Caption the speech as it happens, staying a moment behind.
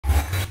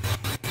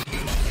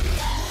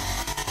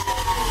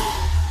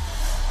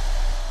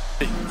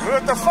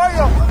With the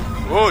fire!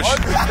 Oxe!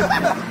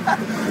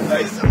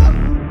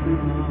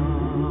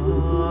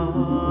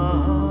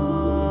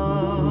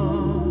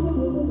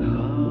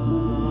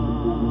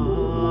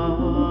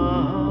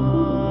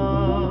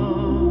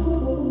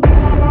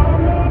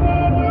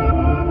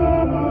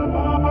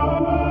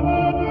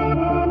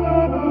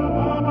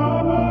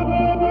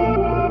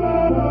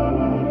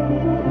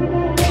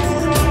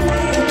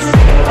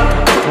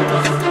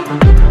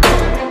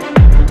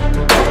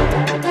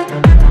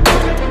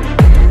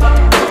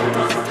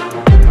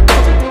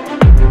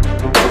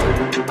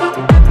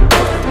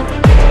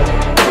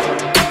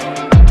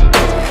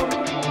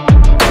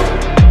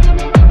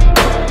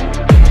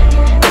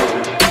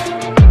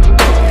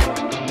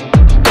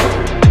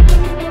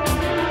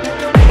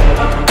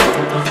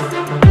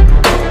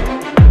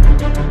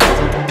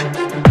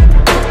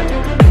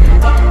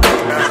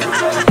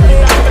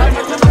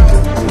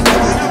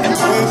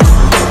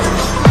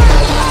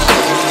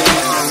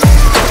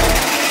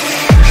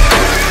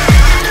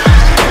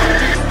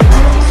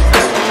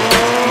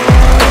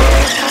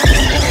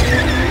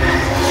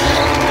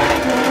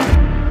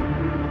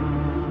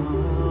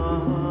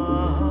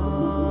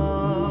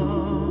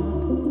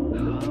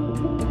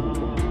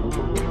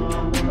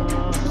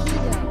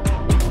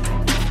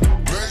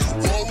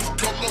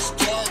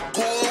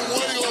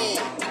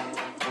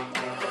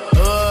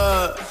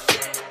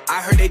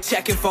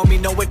 Checking for me,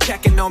 no one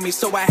checking on me,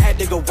 so I had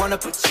to go run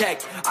up a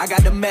check. I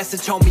got the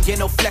message on me, ain't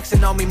no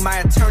flexing on me, my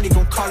attorney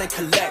gon' call and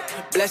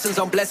collect. Blessings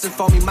on blessings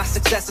for me, my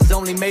successes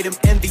only made them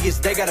envious,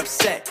 they got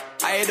upset.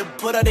 I had to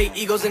put all their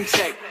egos in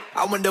check.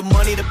 I want the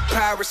money, the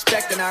power,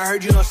 respect, and I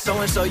heard you know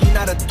so-and-so, you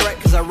not a threat,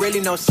 cause I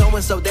really know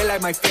so-and-so. They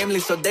like my family,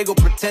 so they go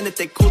pretend that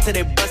they cool till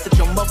they bust at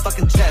your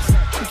motherfucking chest.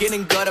 I'm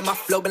getting gutter, my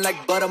flow been like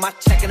butter, my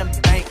check in the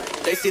bank,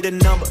 they see the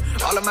number.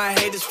 All of my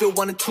haters feel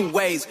one of two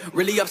ways,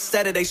 really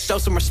upset or they show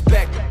some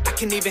respect. I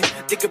can't even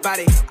think about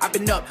it, I've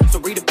been up, so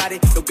read about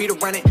it. No beat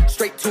around it,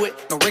 straight to it,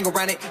 no ring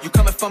around it. You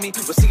coming for me,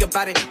 we'll see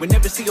about it. We'll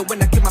never see it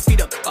when I kick my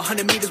feet up.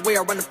 100 meters where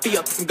I run the fee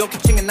up, and go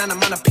catching and I'm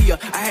on a pia.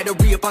 I had to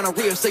re-up on a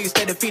reel, so you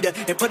stay the feeder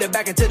and put it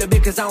back into the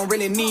bit, cause I don't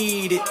really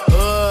need it.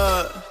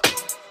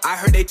 I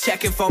heard they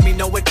checking for me,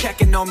 no one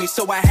checking on me,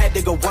 so I had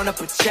to go run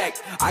up a check.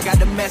 I got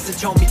the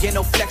message on me, ain't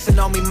no flexing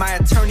on me, my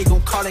attorney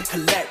gon' call and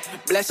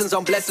collect. Blessings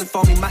on blessings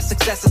for me, my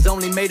successes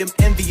only made them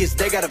envious,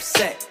 they got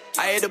upset.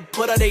 I had to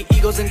put all their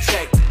egos in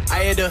check.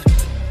 I had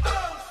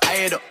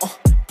to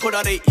put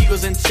all their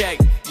egos in check.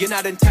 You're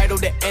not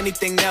entitled to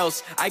anything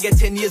else. I get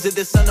 10 years of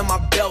this under my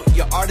belt.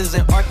 Your art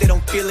isn't art, they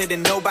don't feel it,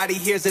 and nobody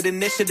hears it.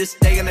 Initiative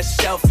stay on the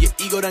shelf. Your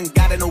ego done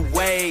got in the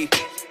way.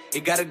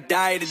 It gotta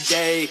die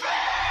today.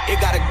 It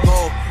gotta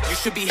go. You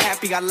should be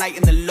happy I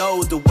lighten the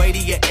load. The weight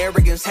of your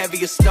arrogance,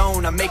 heavy as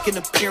stone. I make an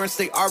appearance,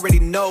 they already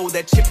know.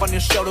 That chip on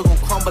your shoulder gon'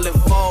 crumble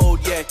and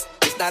fold, yeah.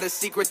 It's not a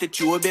secret that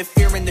you have been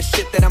fearing the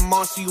shit that I'm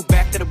on, so you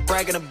back to the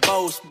brag and the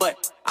boast.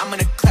 But I'm in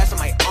a class of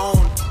my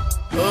own.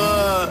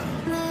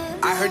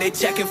 I heard they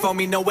checking for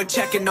me, no one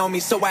checking on me,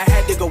 so I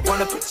had to go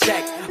run up a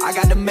check. I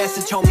got the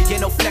message on me,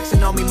 ain't no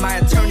flexing on me, my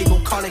attorney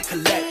gon' call and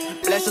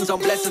collect. Blessings on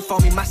blessings for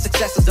me, my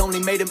successes only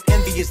made them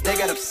envious, they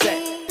got upset.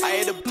 I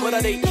had to put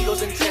all their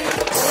egos in check.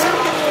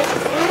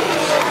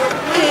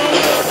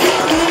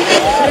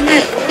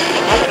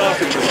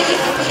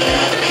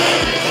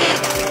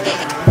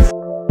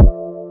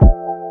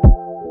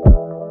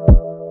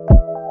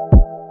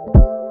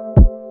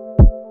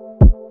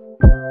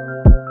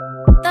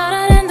 Thought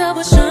I'd end up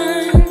with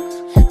Sean,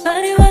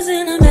 but he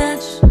wasn't a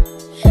match.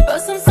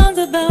 Wrote some songs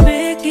about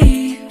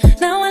Ricky,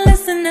 now I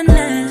listen and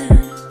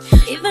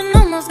laugh. Even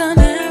almost got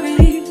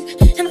married,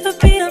 and for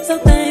Pete I'm so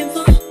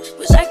thankful.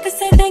 Wish I could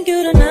say thank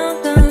you to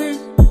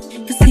Malcolm,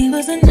 cause he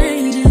was a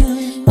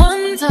native.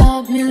 One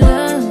taught me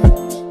love,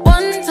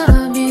 one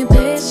taught me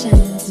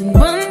patience, and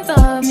one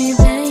taught me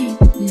pain.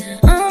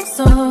 Now I'm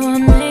so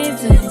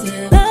amazing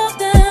to love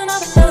them all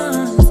the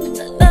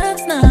but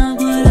that's not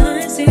what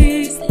I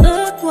see. So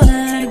look what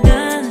I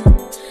got,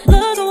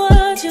 look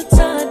what you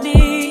taught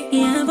me,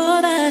 yeah,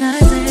 for that I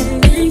say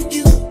thank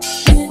you,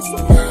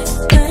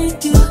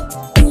 thank you,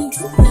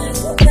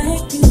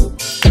 thank you.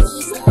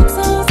 I'm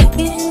so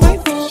fucking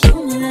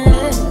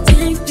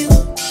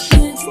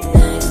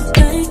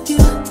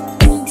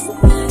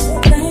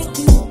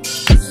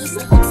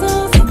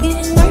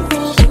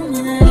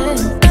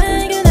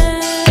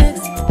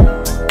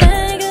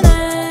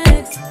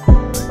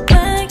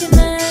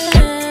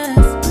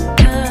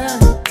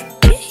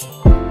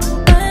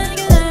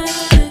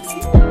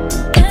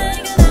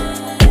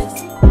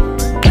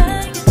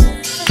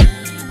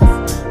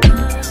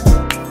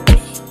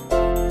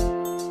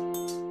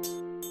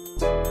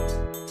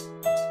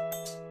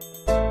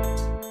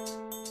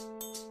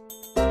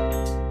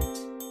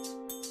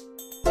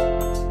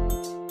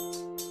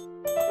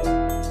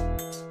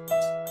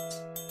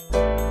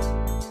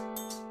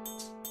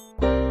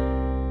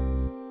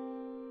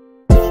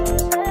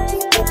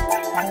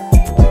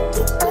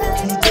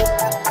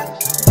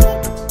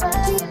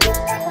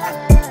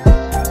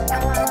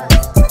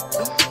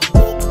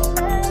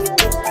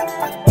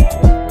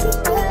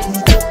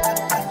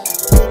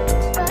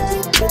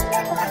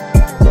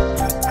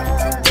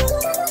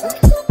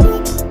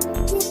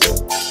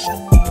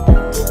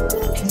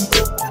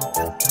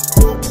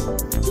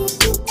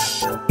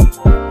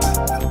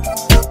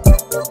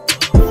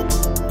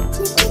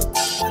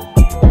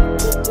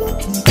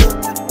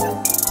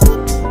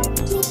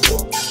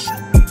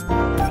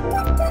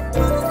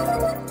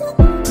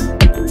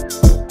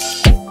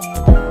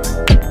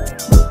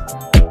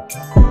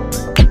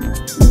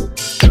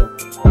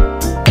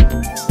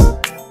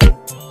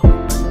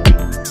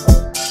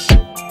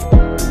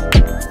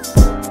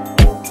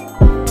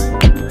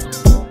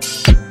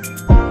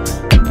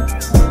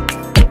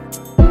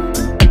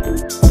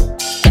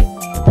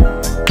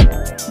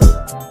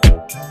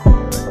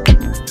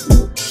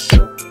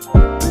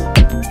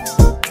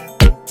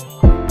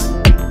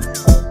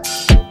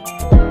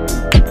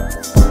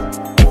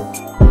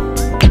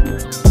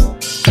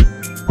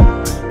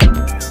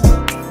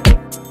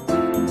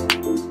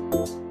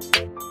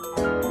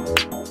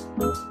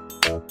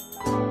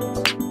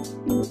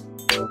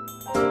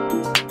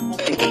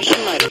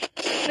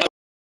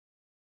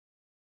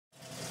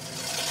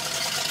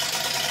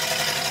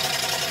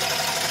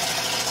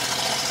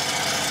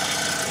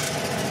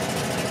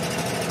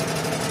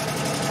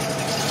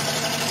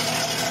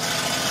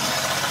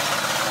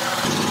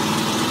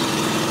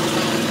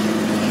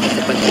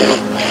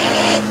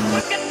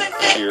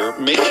Here,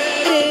 me.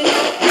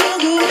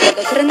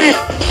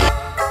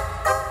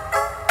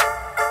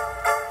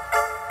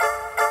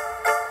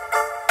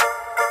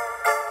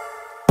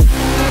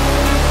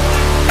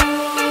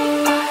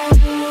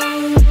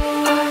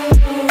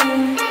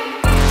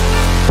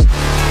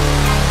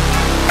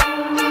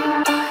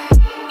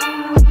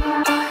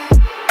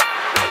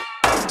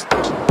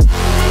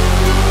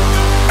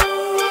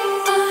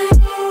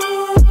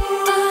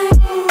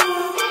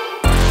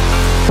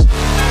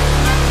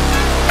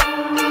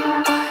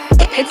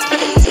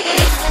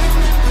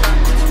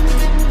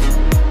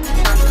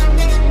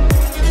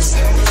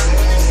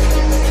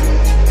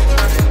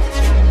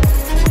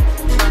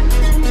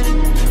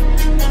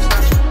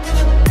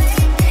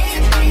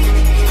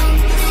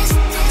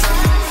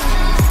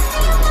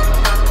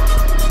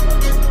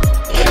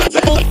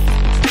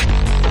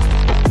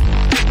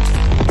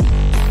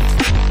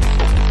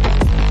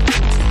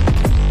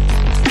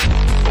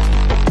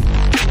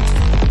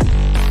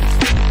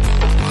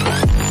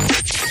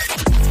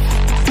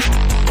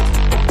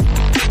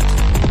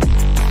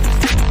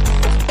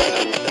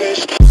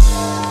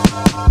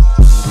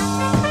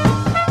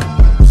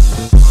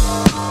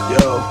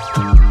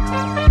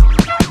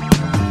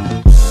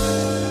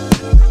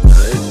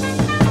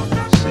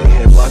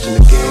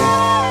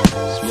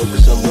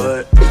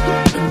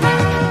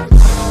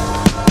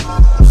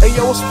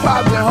 What's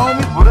poppin',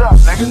 homie? What up,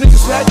 nigga? You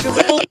niggas active?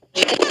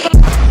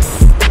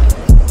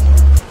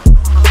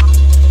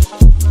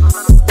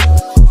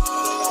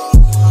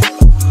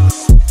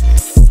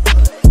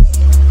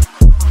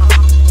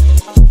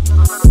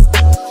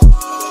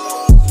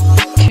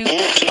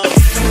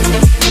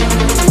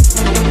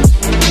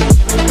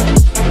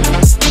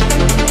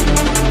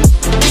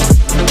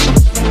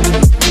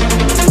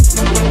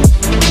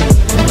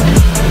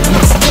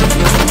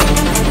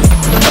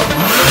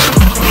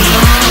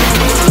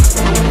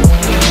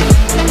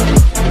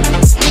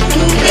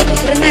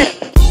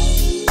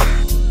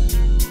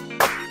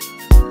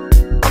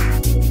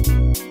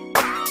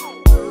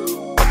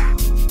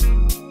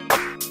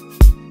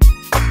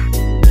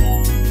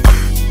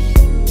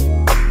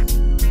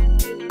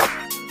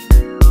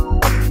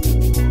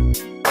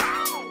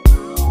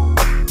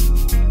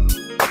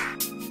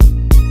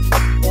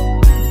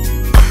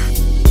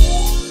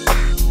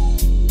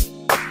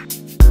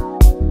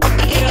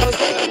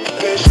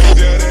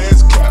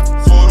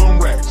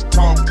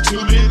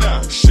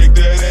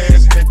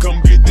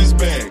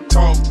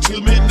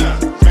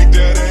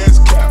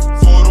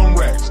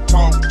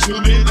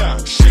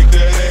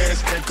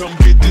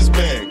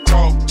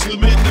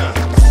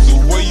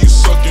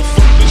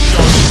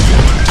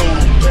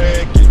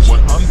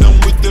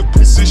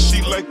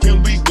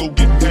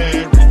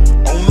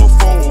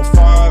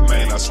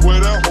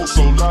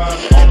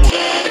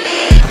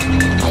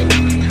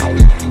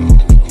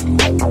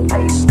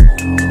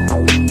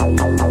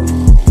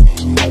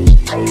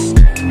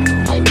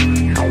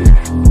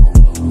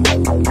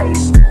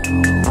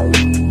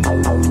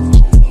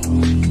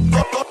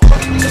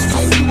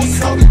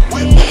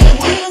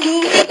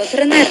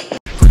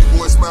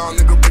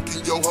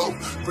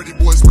 Pretty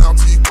boy smile,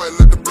 teeth white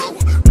like the bro.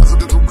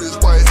 President of the Ridge,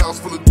 White House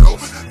full of dope.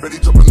 Ready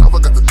jumping off, I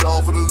got the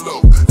dog for the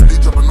low. Ready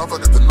jumping off,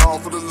 I got the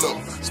knob for the low.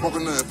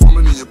 Smoking the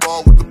informant in your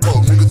ball with the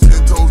pole. Niggas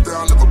 10 toes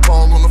down, never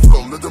ball on the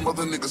floor. Let them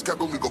other niggas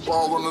cap when we go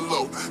ball on the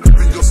low.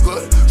 Ripping your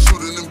slut,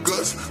 shooting them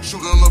guts.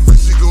 Shooting on her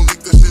face, she gon'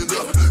 leak that shit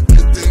up.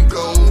 Get then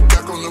go,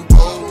 back on them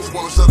poles.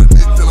 Wanna shot a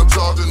dick, then I'm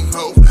charging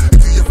hoe.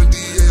 ATF and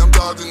DA, I'm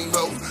dodging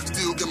low.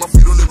 Still get my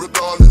feet on it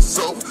regardless,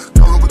 so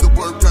call her with the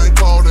word, can't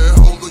call that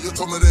hoe. Lawyer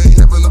told me they ain't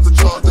have enough to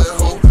charge that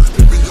hoe.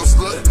 Ripping your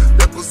slut,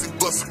 that pussy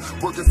bust.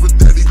 Working for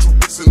daddy, 2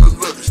 bricks in the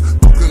luggage.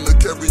 Talking to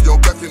carry your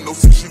back in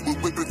 06, she was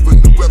whipping for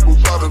the rebel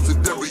bottoms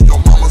and dairy.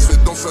 Your mama said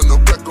don't send her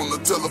back on the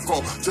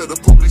telephone. Tell the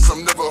police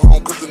I'm never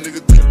home, cause the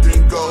nigga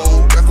didn't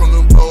go. Back on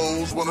them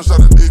poles, wanna shot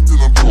a dick to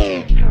them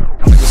boom.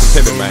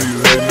 Hating on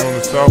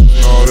the south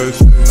and all that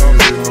shit,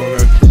 hating on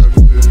that trap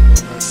shit.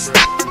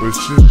 But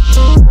shit,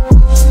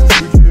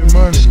 we get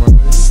money, man.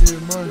 We get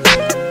money.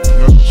 You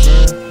know what I'm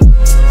saying?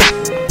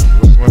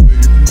 That's my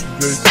nigga Future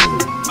J.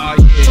 Oh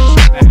yeah,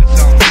 that's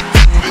on.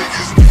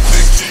 Niggas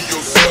think to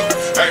yourself,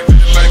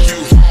 acting like you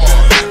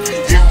hard.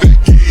 If that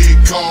kid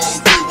calls,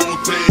 they won't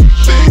take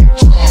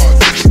charge.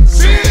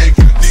 Say they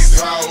got these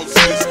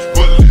houses,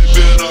 but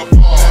living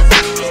apart.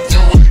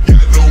 You ain't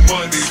got no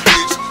money,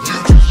 bitch. You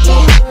just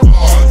want a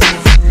part.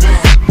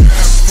 Nigga,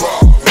 that's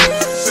problem.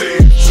 Say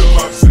it to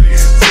my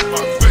face, to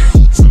my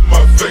face, to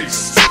my face,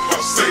 to my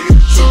say it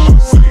to my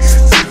face.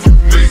 If you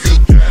niggas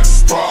got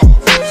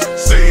problems,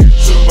 say it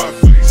to my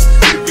face.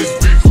 If it's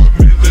beef, I'm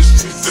in the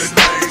streets and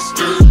I ain't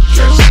scared.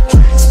 Catch a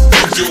case,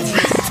 hold your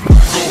beat,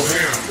 go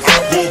ham. I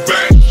pull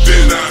back,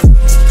 then I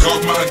call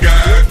my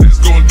guy that's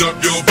gon' dump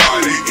your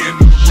body in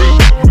the